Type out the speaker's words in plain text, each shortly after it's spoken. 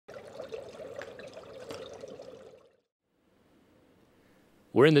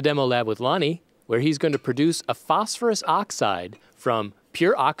We're in the demo lab with Lonnie, where he's going to produce a phosphorus oxide from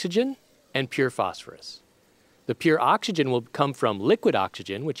pure oxygen and pure phosphorus. The pure oxygen will come from liquid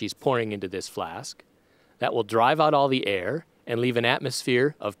oxygen, which he's pouring into this flask. That will drive out all the air and leave an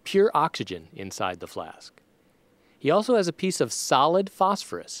atmosphere of pure oxygen inside the flask. He also has a piece of solid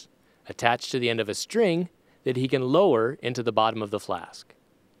phosphorus attached to the end of a string that he can lower into the bottom of the flask.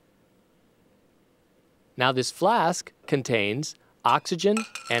 Now this flask contains oxygen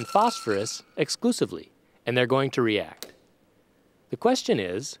and phosphorus exclusively, and they're going to react. The question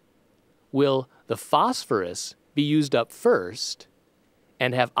is, will the phosphorus be used up first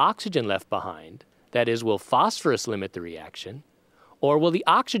and have oxygen left behind? That is, will phosphorus limit the reaction? Or will the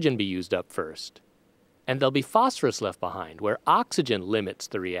oxygen be used up first and there'll be phosphorus left behind, where oxygen limits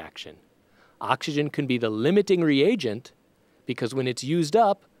the reaction? Oxygen can be the limiting reagent because when it's used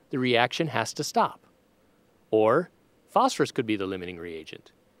up, the reaction has to stop. Or phosphorus could be the limiting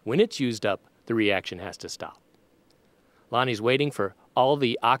reagent. When it's used up, the reaction has to stop. Lonnie's waiting for all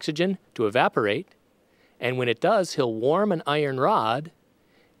the oxygen to evaporate, and when it does, he'll warm an iron rod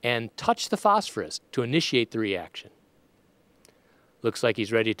and touch the phosphorus to initiate the reaction. Looks like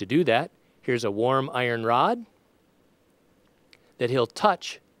he's ready to do that. Here's a warm iron rod that he'll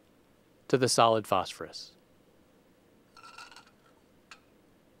touch to the solid phosphorus.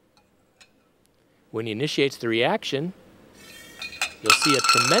 When he initiates the reaction, you'll see a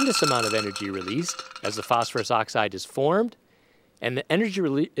tremendous amount of energy released as the phosphorus oxide is formed, and the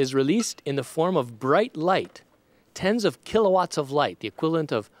energy is released in the form of bright light, tens of kilowatts of light, the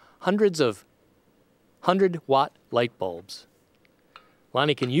equivalent of hundreds of 100-watt light bulbs.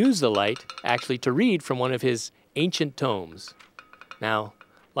 Lonnie can use the light actually to read from one of his ancient tomes. Now,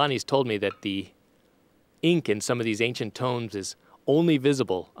 Lonnie's told me that the ink in some of these ancient tomes is only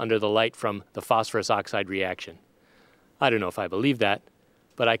visible under the light from the phosphorus oxide reaction. I don't know if I believe that,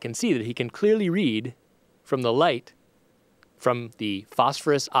 but I can see that he can clearly read from the light from the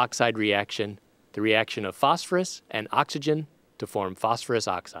phosphorus oxide reaction, the reaction of phosphorus and oxygen to form phosphorus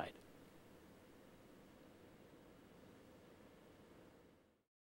oxide.